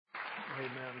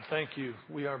Amen. Thank you.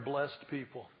 We are blessed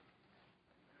people.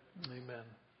 Amen.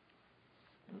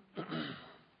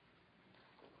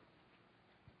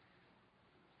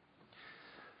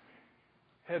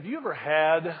 Have you ever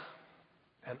had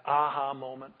an aha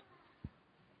moment?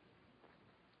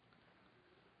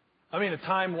 I mean, a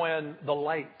time when the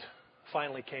light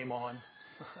finally came on.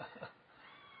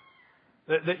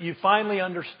 that you finally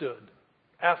understood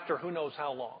after who knows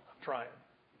how long of trying.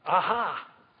 Aha!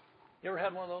 You ever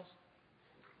had one of those?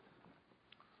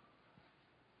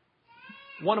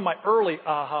 One of my early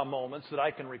aha moments that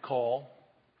I can recall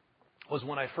was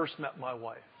when I first met my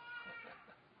wife.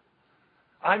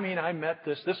 I mean, I met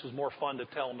this. This was more fun to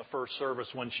tell in the first service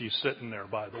when she's sitting there,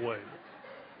 by the way.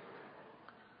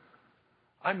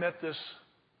 I met this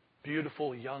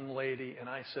beautiful young lady, and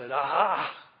I said,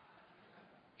 aha,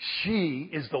 she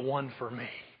is the one for me.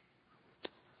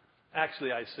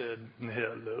 Actually, I said,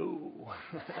 hello.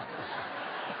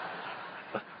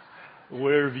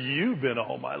 Where have you been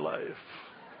all my life?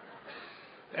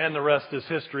 And the rest is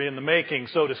history in the making,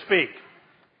 so to speak.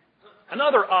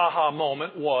 Another aha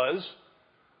moment was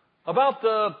about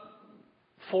the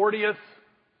 40th,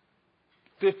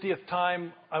 50th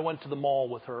time I went to the mall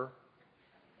with her.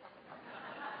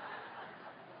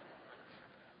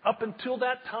 Up until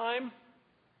that time,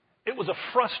 it was a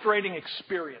frustrating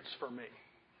experience for me.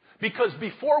 Because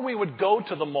before we would go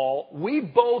to the mall, we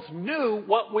both knew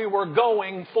what we were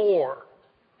going for.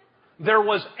 There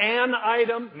was an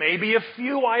item, maybe a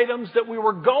few items that we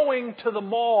were going to the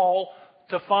mall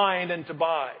to find and to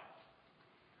buy.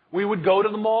 We would go to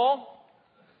the mall,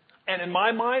 and in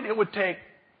my mind, it would take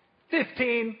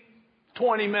 15,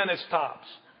 20 minutes tops.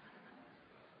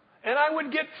 And I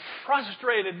would get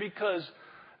frustrated because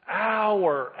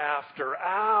hour after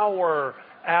hour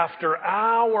after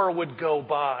hour would go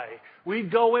by.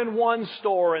 We'd go in one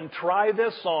store and try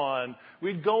this on.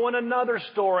 We'd go in another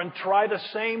store and try the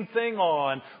same thing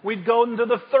on. We'd go into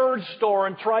the third store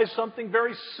and try something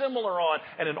very similar on.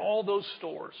 And in all those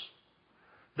stores,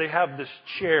 they have this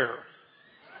chair.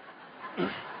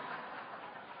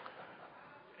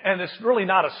 And it's really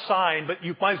not a sign, but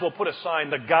you might as well put a sign.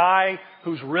 The guy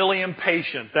who's really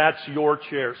impatient, that's your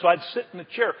chair. So I'd sit in the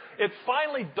chair. It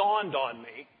finally dawned on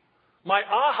me. My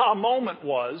aha moment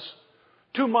was,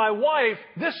 to my wife,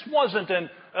 this wasn't a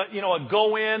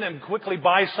go in and quickly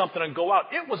buy something and go out.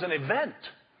 It was an event.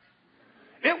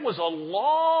 It was a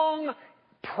long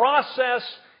process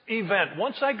event.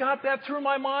 Once I got that through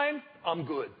my mind, I'm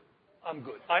good.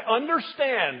 I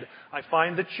understand. I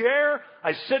find the chair,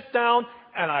 I sit down,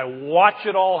 and I watch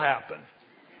it all happen.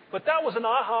 But that was an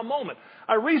aha moment.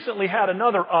 I recently had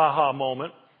another aha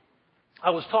moment. I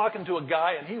was talking to a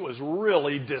guy, and he was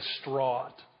really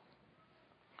distraught.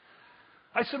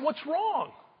 I said, what's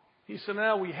wrong? He said,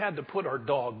 we had to put our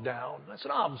dog down. I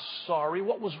said, I'm sorry.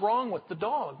 What was wrong with the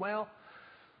dog? Well,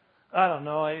 I don't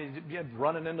know. I had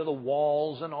running into the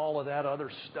walls and all of that other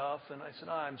stuff. And I said,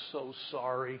 I'm so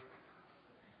sorry.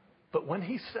 But when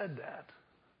he said that,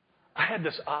 I had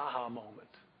this aha moment.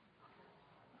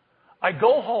 I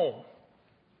go home,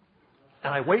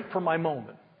 and I wait for my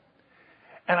moment.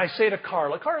 And I say to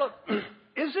Carla,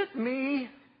 is it me?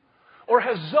 Or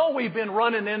has Zoe been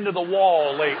running into the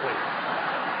wall lately?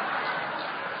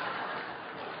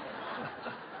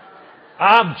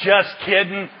 I'm just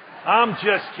kidding.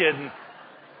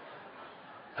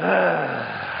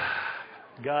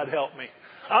 God help me.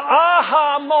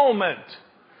 Aha moment.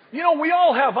 You know, we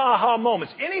all have aha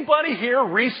moments. Anybody here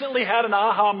recently had an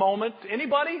aha moment?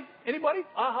 Anybody?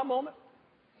 Aha moment?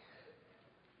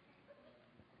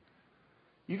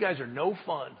 You guys are no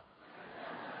fun.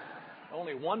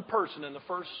 Only one person in the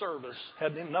first service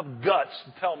had enough guts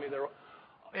to tell me there.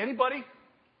 Anybody?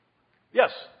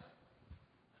 Yes.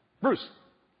 Bruce.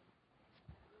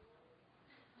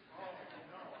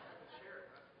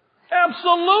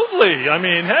 Absolutely. I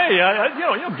mean, hey,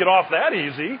 you don't get off that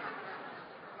easy.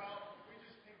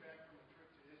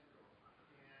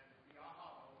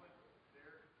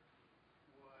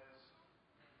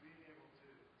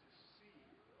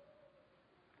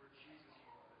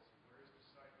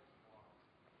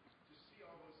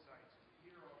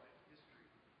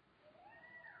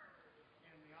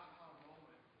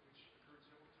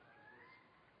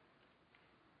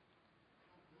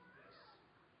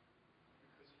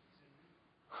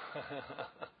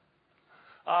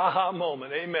 Aha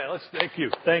moment. Amen. Thank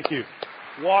you.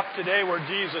 Walk today where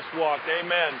Jesus walked.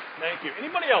 Amen. Thank you.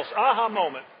 Anybody else? Aha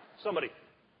moment. Somebody.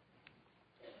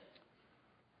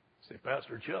 Say,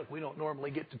 Pastor Chuck, we don't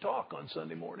normally get to talk on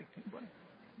Sunday morning. Anybody?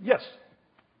 Yes.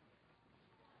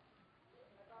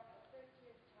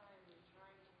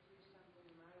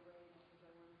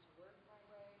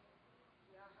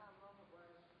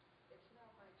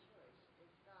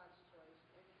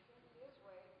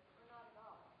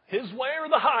 His way or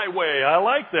the highway? I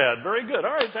like that. Very good.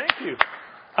 All right, thank you.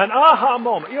 An aha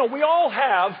moment. We all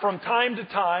have from time to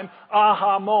time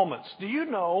aha moments. Do you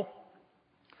know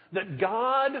that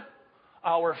God,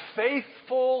 our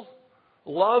faithful,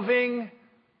 loving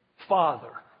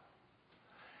Father,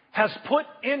 has put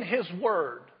in His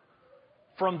Word,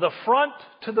 from the front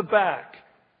to the back,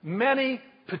 many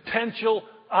potential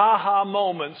aha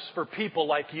moments for people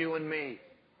like you and me?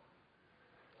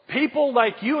 People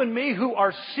like you and me who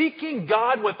are seeking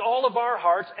God with all of our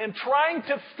hearts and trying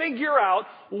to figure out,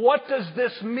 what does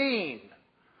this mean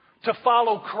to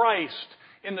follow Christ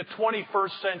in the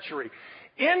 21st century?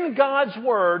 In God's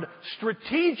Word,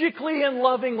 strategically and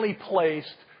lovingly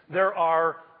placed, there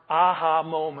are aha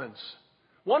moments.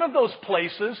 One of those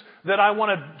places that I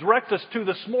want to direct us to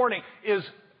this morning is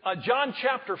John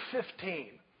chapter 15.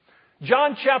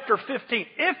 John chapter 15.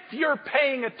 If you're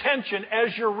paying attention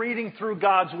as you're reading through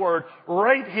God's Word,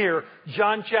 right here,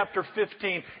 John chapter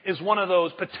 15 is one of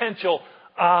those potential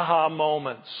aha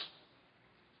moments.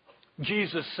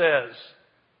 Jesus says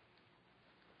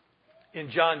in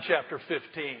John chapter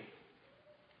 15,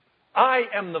 I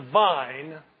am the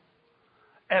vine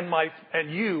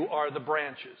and you are the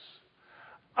branches.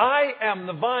 I am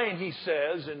the vine, He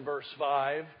says in verse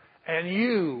 5, and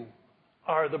you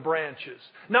are the branches.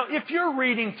 Now, if you're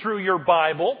reading through your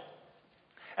Bible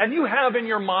and you have in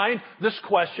your mind this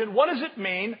question, what does it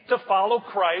mean to follow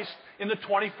Christ in the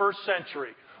 21st century?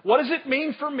 What does it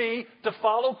mean for me to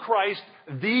follow Christ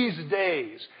these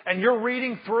days? And you're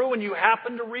reading through and you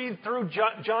happen to read through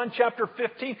John chapter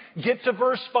 15, get to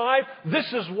verse 5,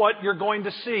 this is what you're going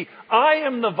to see. I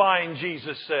am the vine,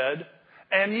 Jesus said,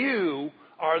 and you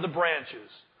are the branches.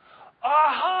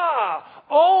 Aha!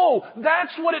 Oh,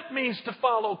 that's what it means to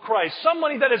follow Christ.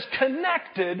 Somebody that is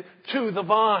connected to the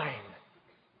vine.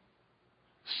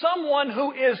 Someone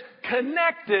who is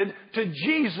connected to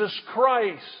Jesus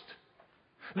Christ.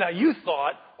 Now, you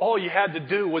thought all you had to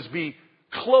do was be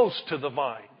close to the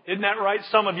vine. Isn't that right?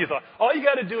 Some of you thought, all you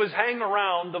got to do is hang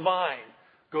around the vine.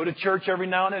 Go to church every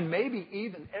now and then, maybe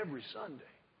even every Sunday.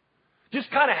 Just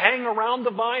kind of hang around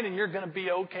the vine and you're going to be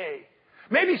okay.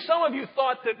 Maybe some of you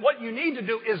thought that what you need to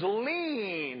do is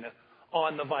lean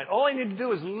on the vine. All I need to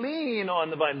do is lean on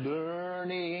the vine.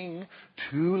 Learning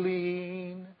to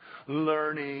lean.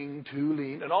 Learning to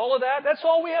lean. And all of that, that's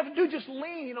all we have to do, just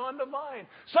lean on the vine.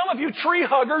 Some of you tree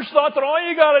huggers thought that all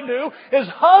you got to do is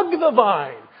hug the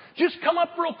vine. Just come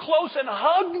up real close and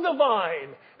hug the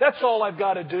vine. That's all I've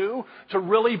got to do to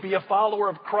really be a follower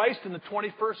of Christ in the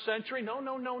 21st century.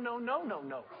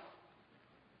 No.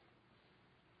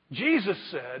 Jesus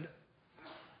said,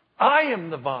 I am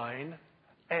the vine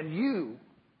and you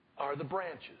are the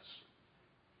branches.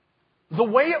 The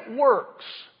way it works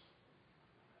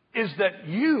is that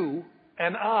you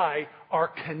and I are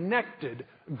connected,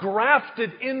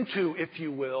 grafted into, if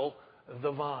you will,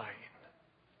 the vine.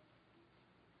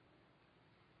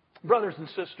 Brothers and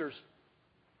sisters,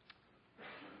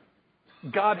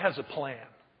 God has a plan.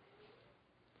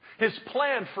 His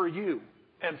plan for you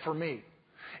and for me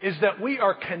is that we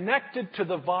are connected to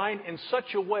the vine in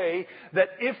such a way that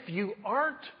if you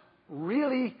aren't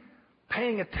really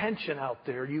paying attention out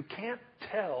there, you can't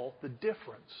tell the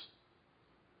difference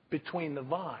between the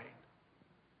vine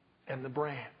and the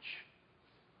branch.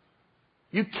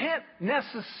 You can't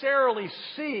necessarily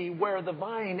see where the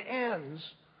vine ends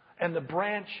and the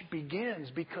branch begins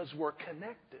because we're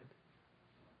connected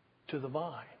to the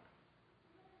vine.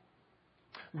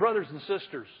 Brothers and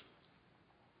sisters,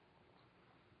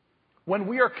 when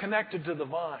we are connected to the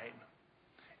vine,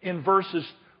 in verses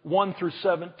 1 through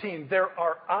 17, there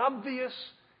are obvious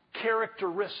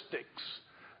characteristics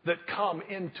that come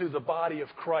into the body of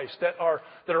Christ, that are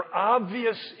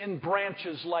obvious in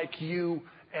branches like you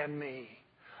and me.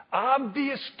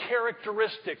 Obvious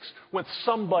characteristics with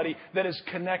somebody that is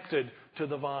connected to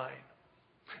the vine.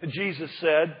 Jesus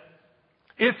said,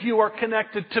 if you are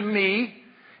connected to me,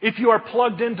 if you are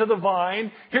plugged into the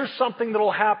vine, here's something that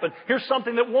will happen. Here's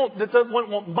something that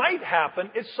might happen.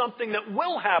 It's something that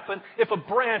will happen if a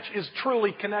branch is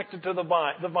truly connected to the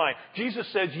vine. Jesus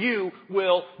says you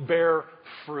will bear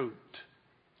fruit.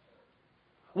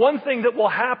 One thing that will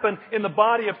happen in the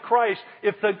body of Christ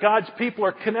if God's people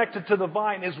are connected to the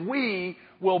vine is we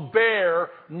will bear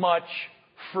much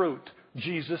fruit.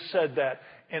 Jesus said that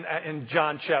in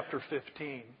John chapter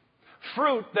 15.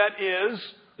 Fruit that is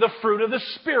the fruit of the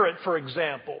Spirit, for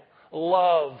example.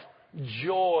 Love,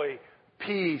 joy,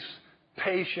 peace,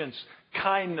 patience,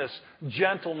 kindness,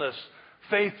 gentleness,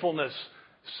 faithfulness,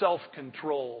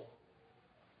 self-control.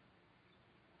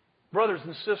 Brothers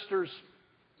and sisters,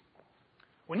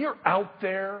 when you're out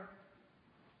there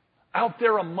out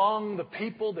there among the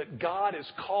people that God is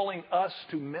calling us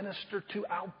to minister to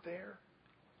out there?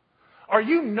 Are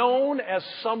you known as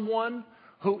someone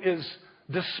who is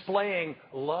displaying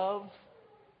love,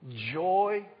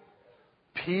 joy,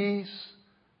 peace,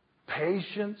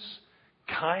 patience,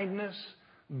 kindness,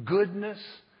 goodness,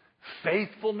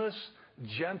 faithfulness,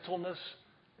 gentleness,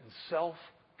 and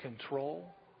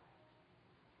self-control?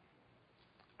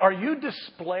 Are you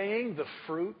displaying the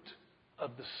fruit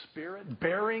of the Spirit,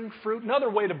 bearing fruit? Another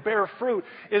way to bear fruit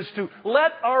is to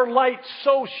let our light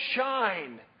so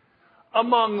shine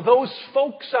among those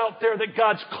folks out there that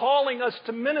God's calling us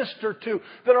to minister to,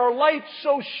 that our light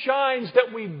so shines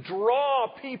that we draw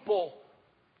people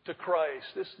to Christ.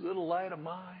 This little light of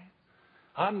mine,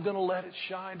 I'm going to let it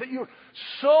shine. That you're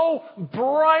so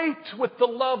bright with the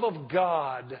love of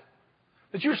God,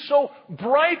 that you're so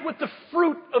bright with the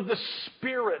fruit of the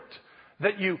Spirit,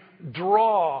 that you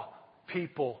draw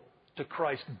people to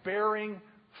Christ, bearing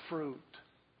fruit.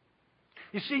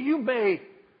 You see, you may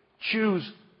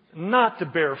choose not to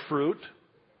bear fruit.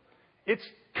 It's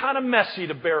kind of messy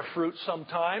to bear fruit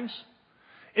sometimes.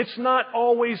 It's not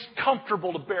always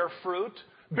comfortable to bear fruit.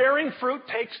 Bearing fruit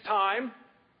takes time.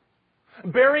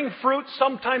 Bearing fruit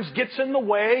sometimes gets in the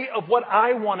way of what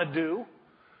I want to do.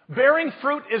 Bearing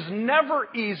fruit is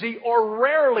never easy or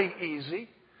rarely easy.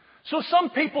 So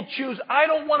some people choose, I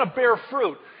don't want to bear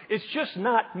fruit. It's just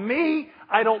not me.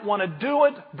 I don't want to do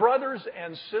it. Brothers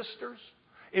and sisters,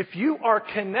 if you are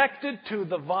connected to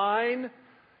the vine,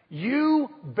 you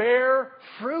bear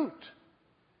fruit.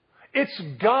 It's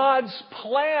God's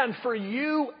plan for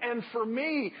you and for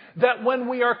me that when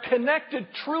we are connected,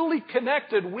 truly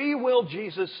connected, we will,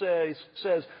 Jesus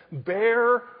says,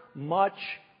 bear much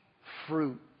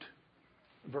fruit.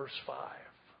 Verse 5.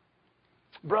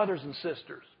 Brothers and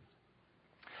sisters,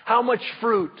 how much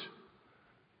fruit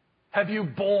have you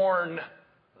borne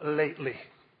lately?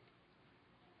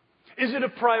 Is it a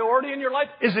priority in your life?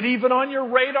 Is it even on your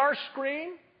radar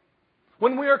screen?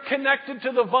 When we are connected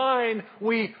to the vine,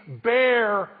 we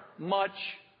bear much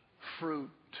fruit.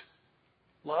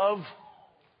 Love,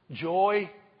 joy,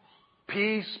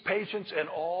 peace, patience, and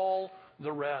all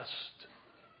the rest.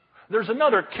 There's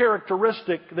another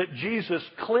characteristic that Jesus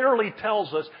clearly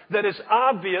tells us that is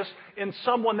obvious in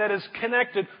someone that is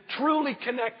connected, truly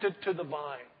connected to the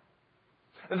vine.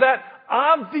 That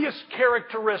obvious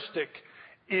characteristic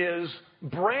is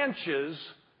branches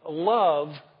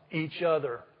love each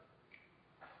other.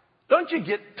 Don't you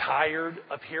get tired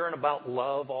of hearing about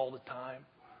love all the time?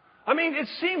 I mean, it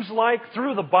seems like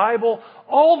through the Bible,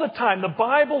 all the time, the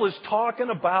Bible is talking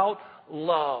about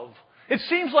love. It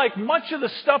seems like much of the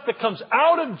stuff that comes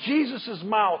out of Jesus'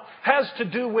 mouth has to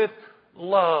do with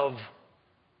love.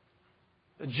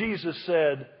 Jesus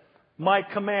said, my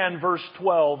command, verse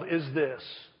 12, is this: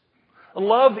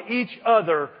 love each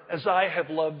other as I have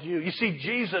loved you. You see,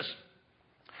 Jesus,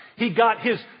 He got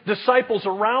His disciples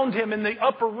around Him in the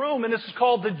upper room, and this is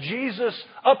called the Jesus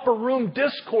Upper Room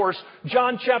Discourse,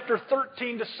 John chapter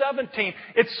 13 to 17.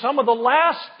 It's some of the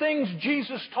last things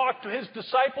Jesus talked to His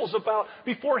disciples about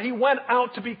before He went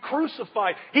out to be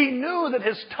crucified. He knew that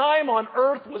His time on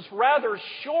earth was rather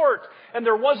short, and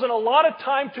there wasn't a lot of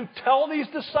time to tell these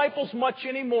disciples much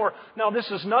anymore. Now, this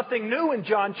is nothing new in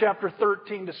John chapter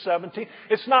 13 to 17.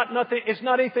 It's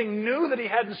not anything new that He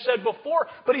hadn't said before,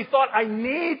 but He thought, I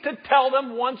need to tell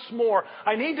them once more.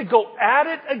 I need to go at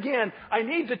it again. I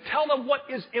need to tell them what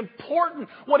is important,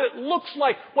 what it looks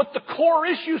like, what the core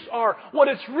issues are, what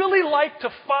it's really like to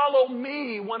follow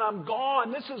me when I'm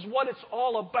gone. This is what it's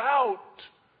all about.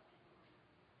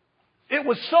 It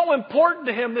was so important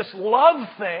to Him, this love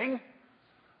thing,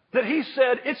 that He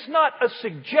said, it's not a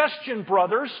suggestion,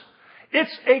 brothers.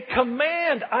 It's a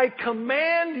command. I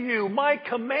command you. My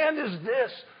command is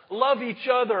this: love each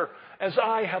other as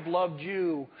I have loved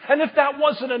you. And if that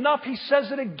wasn't enough, He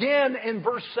says it again in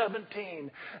verse 17.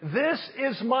 This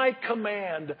is my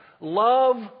command: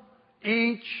 love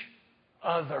each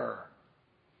other.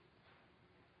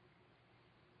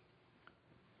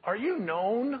 Are you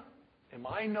known? Am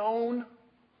I known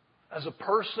as a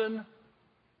person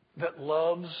that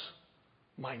loves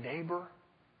my neighbor?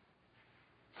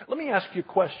 Let me ask you a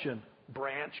question,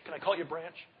 Branch. Can I call you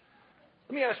Branch?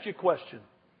 Let me ask you a question.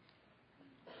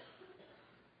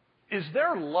 Is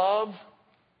there love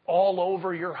all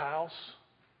over your house,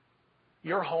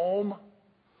 your home,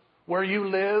 where you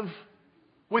live,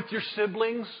 with your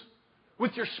siblings,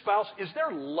 with your spouse? Is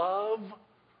there love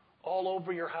all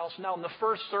over your house? Now, in the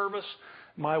first service,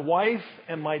 my wife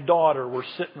and my daughter were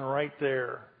sitting right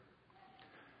there.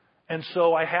 And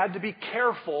so I had to be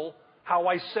careful how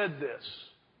I said this.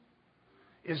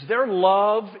 Is there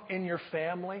love in your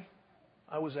family?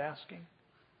 I was asking?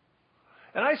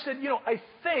 And I said, I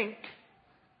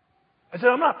said,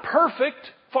 I'm not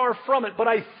perfect, far from it, but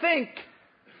I think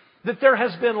that there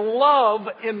has been love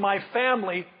in my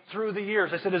family through the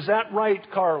years. I said, is that right,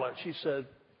 Carla? She said,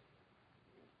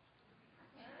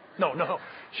 no.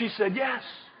 She said, yes.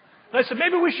 And I said,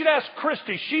 maybe we should ask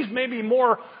Christy. She's maybe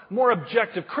more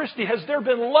objective. Christy, has there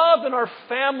been love in our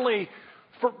family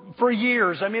for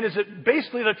years? I mean, is it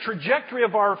basically the trajectory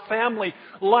of our family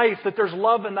life that there's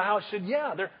love in the house? She said,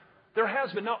 yeah, there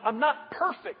has been. Now, I'm not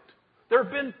perfect. There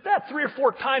have been 3 or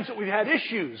 4 times that we've had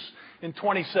issues in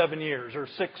 27 years, or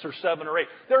 6 or 7 or 8.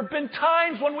 There have been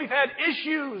times when we've had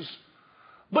issues.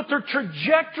 But the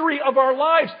trajectory of our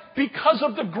lives, because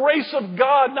of the grace of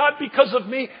God, not because of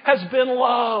me, has been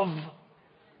love.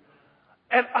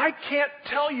 And I can't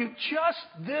tell you, just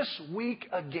this week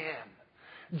again,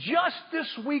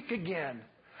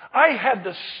 I had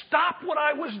to stop what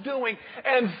I was doing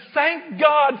and thank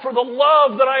God for the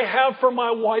love that I have for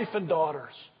my wife and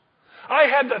daughters. I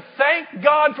had to thank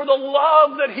God for the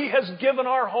love that He has given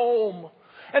our home.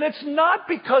 And it's not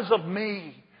because of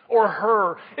me or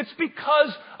her. It's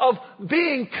because of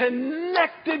being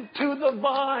connected to the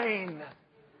vine.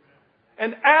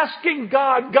 And asking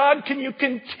God, can you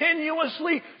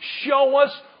continuously show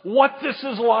us what this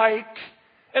is like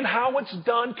and how it's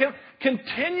done?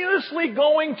 Continuously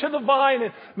going to the vine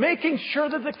and making sure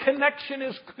that the connection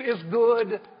is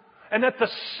good and that the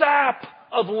sap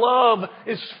of love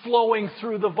is flowing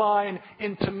through the vine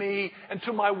into me and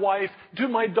to my wife, to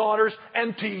my daughters,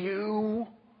 and to you.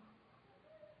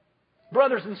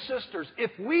 Brothers and sisters,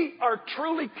 if we are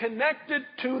truly connected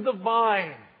to the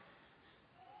vine,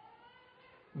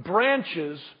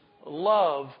 branches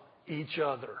love each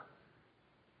other.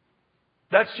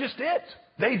 That's just it.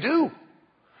 They do.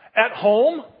 At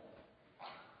home,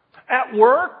 at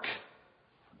work,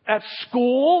 at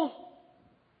school,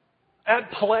 at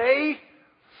play,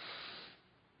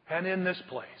 and in this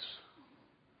place.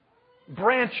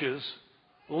 Branches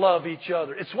love each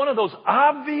other. It's one of those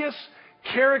obvious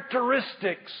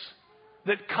characteristics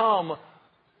that come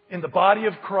in the body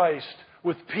of Christ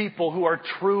with people who are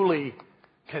truly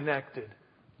connected.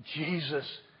 Jesus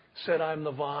said, I'm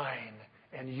the vine,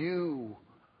 and you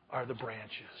are the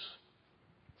branches.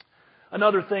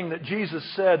 Another thing that Jesus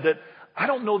said that I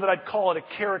don't know that I'd call it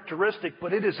a characteristic,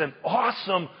 but it is an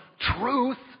awesome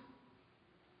truth.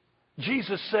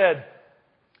 Jesus said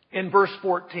in verse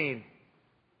 14,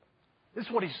 this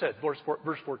is what He said, verse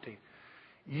 14.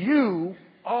 You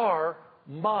are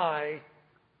my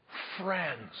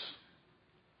friends.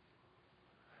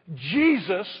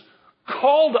 Jesus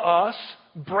called us,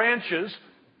 branches,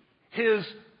 His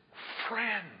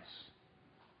friends.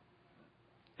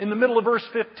 In the middle of verse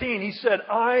 15, He said,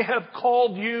 I have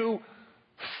called you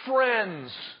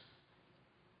friends.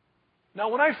 Now,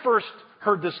 when I first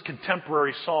heard this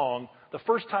contemporary song, the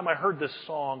first time I heard this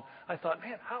song, I thought,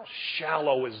 man, how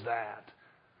shallow is that?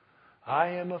 I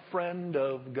am a friend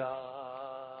of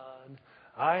God.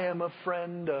 I am a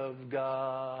friend of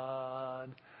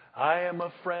God. I am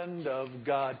a friend of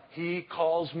God. He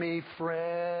calls me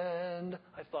friend.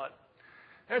 I thought,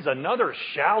 there's another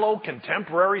shallow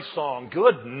contemporary song.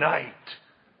 Good night.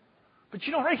 But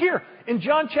right here, in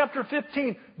John chapter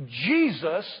 15,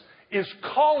 Jesus is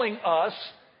calling us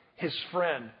His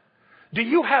friend. Do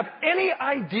you have any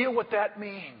idea what that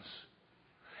means?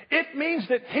 It means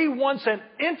that He wants an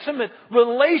intimate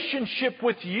relationship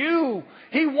with you.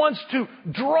 He wants to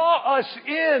draw us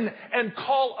in and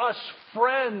call us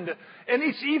friend. And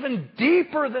it's even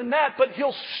deeper than that, but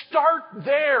He'll start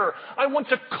there. I want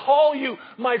to call you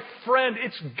my friend.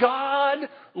 It's God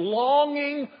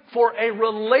longing for a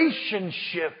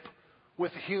relationship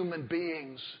with human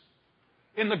beings.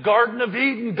 In the Garden of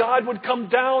Eden, God would come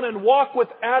down and walk with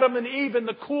Adam and Eve in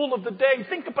the cool of the day.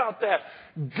 Think about that.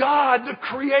 God, the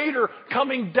Creator,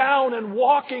 coming down and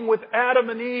walking with Adam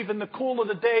and Eve in the cool of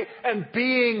the day and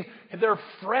being their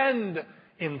friend,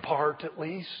 in part at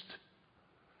least.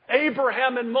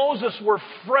 Abraham and Moses were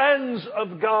friends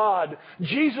of God.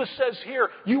 Jesus says here,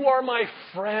 you are my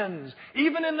friends.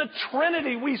 Even in the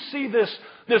Trinity, we see this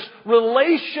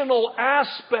relational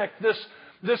aspect,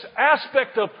 this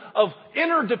aspect of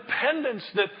interdependence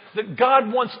that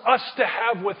God wants us to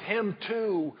have with Him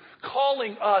too,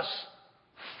 calling us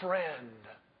friend.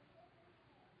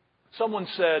 Someone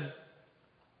said,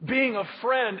 being a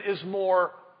friend is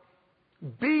more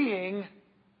being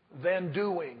than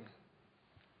doing.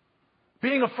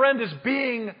 Being a friend is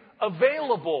being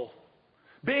available.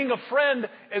 Being a friend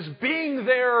is being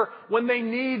there when they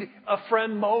need a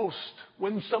friend most,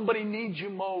 when somebody needs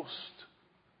you most.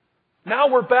 Now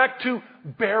we're back to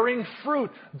bearing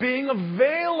fruit, being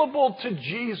available to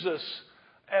Jesus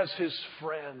as His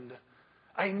friend.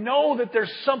 I know that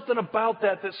there's something about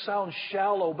that sounds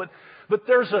shallow, but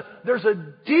there's a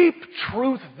deep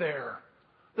truth there.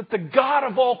 That the God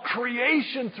of all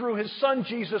creation through His Son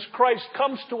Jesus Christ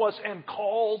comes to us and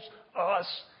calls us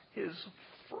His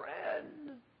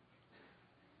friend.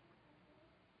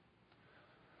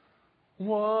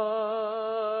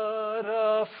 What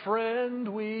a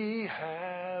friend we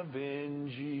have in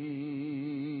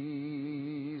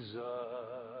Jesus.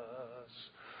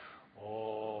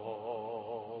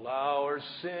 All our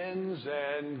sins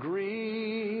and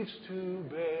griefs to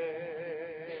bear.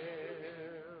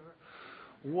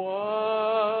 What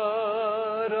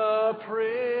a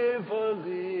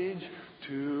privilege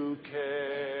to carry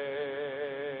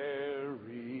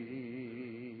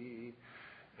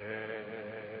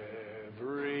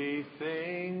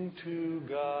everything to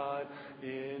God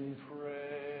in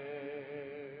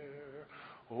prayer.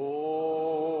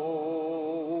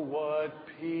 Oh, what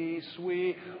peace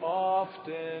we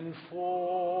often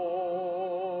forfeit.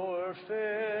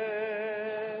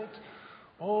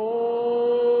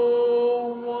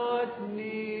 Oh, what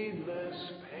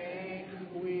needless pain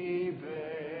we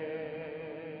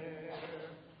bear.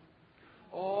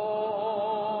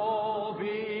 All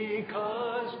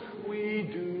because we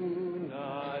do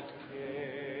not carry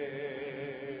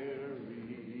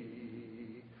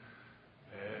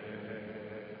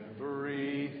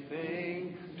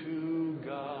everything to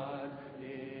God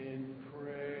in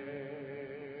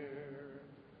prayer.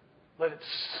 Let it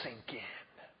sink in.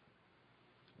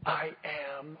 I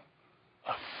am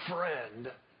a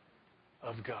friend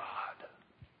of God.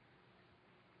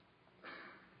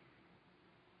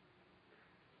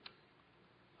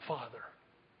 Father,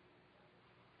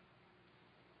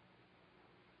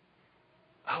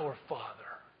 our Father,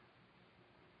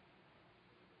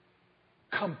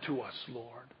 come to us,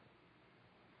 Lord.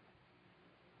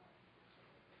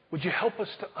 Would you help us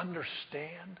to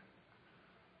understand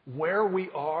where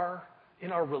we are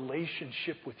in our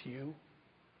relationship with you?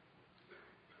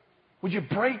 Would you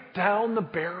break down the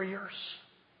barriers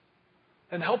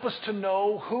and help us to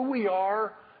know who we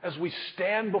are as we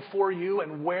stand before you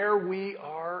and where we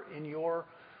are in our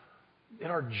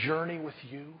journey with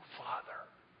you, Father?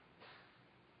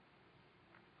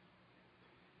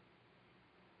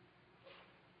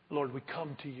 Lord, we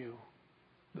come to you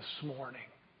this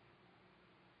morning,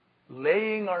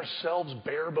 laying ourselves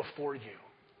bare before you,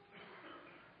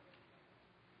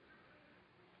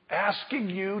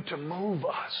 asking you to move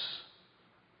us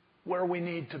where we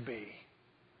need to be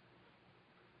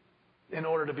in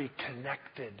order to be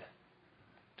connected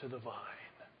to the vine.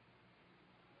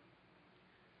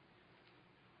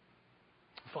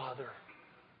 Father,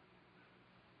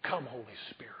 come, Holy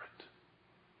Spirit.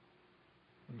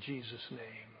 In Jesus'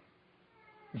 name.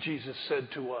 Jesus said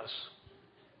to us,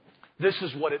 this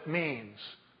is what it means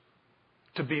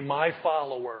to be my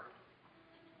follower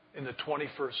in the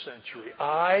 21st century.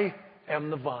 I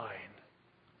am the vine,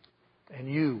 and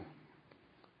you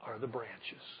are the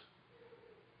branches.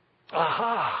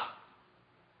 Aha!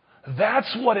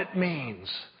 That's what it means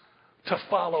to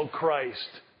follow Christ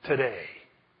today.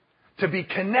 To be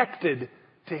connected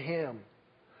to Him.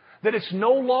 That it's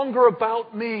no longer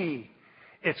about me.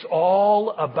 It's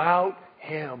all about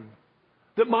Him.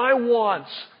 That my wants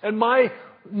and my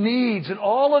needs and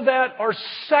all of that are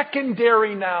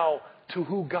secondary now to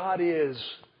who God is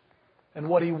and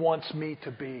what He wants me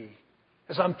to be.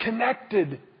 As I'm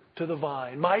connected to the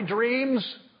vine. My dreams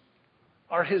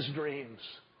are His dreams.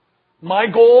 My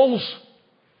goals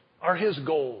are His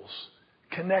goals.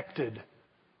 Connected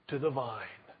to the vine.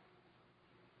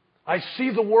 I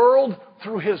see the world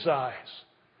through His eyes.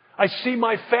 I see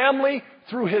my family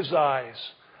through His eyes.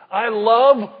 I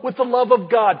love with the love of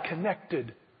God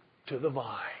connected to the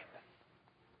vine.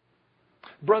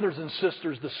 Brothers and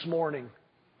sisters, this morning,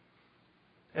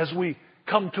 as we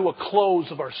come to a close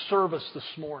of our service this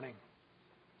morning,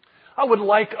 I would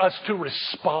like us to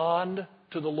respond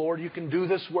to the Lord. You can do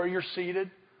this where you're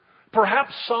seated.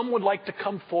 Perhaps some would like to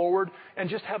come forward and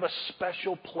just have a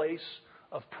special place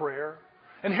of prayer.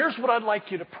 And here's what I'd like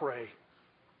you to pray.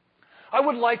 I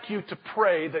would like you to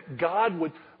pray that God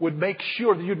would make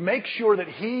sure, that you'd make sure that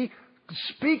He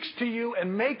speaks to you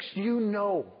and makes you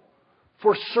know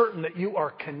for certain that you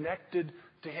are connected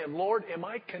to Him. Lord, am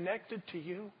I connected to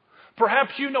you?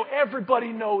 Perhaps you know,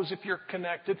 everybody knows if you're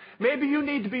connected. Maybe you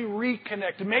need to be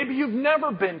reconnected. Maybe you've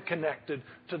never been connected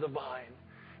to the vine.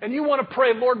 And you want to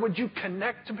pray, Lord, would you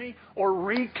connect me or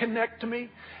reconnect me?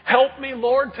 Help me,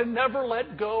 Lord, to never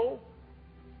let go.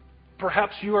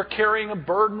 Perhaps you are carrying a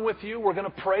burden with you. We're going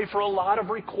to pray for a lot of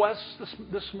requests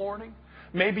this morning.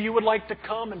 Maybe you would like to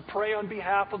come and pray on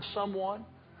behalf of someone.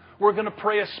 We're going to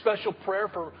pray a special prayer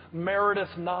for Meredith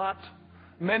Knott.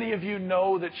 Many of you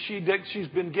know that she's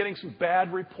been getting some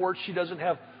bad reports. She doesn't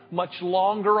have much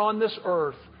longer on this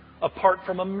earth apart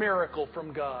from a miracle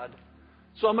from God.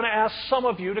 So I'm going to ask some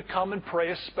of you to come and pray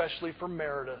especially for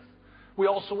Meredith. We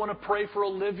also want to pray for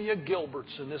Olivia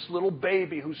Gilbertson, this little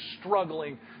baby who's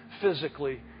struggling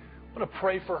physically. I want to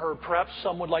pray for her. Perhaps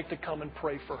some would like to come and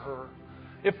pray for her.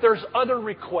 If there's other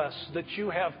requests that you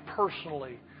have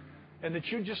personally and that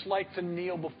you'd just like to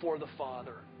kneel before the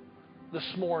Father this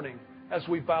morning as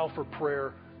we bow for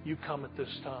prayer, you come at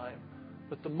this time.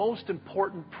 But the most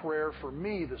important prayer for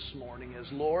me this morning is,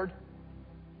 Lord,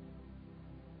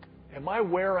 am I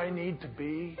where I need to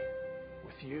be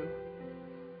with you?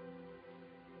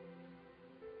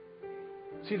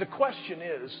 See, the question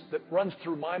is, that runs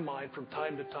through my mind from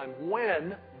time to time,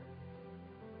 when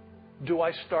do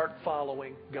I start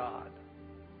following God?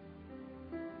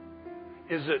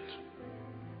 Is it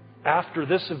after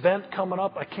this event coming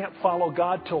up, I can't follow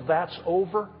God till that's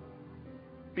over?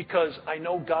 Because I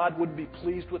know God wouldn't be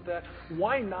pleased with that.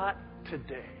 Why not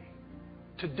today?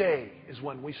 Today is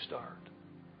when we start.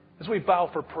 As we bow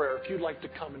for prayer, if you'd like to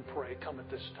come and pray, come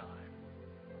at this time.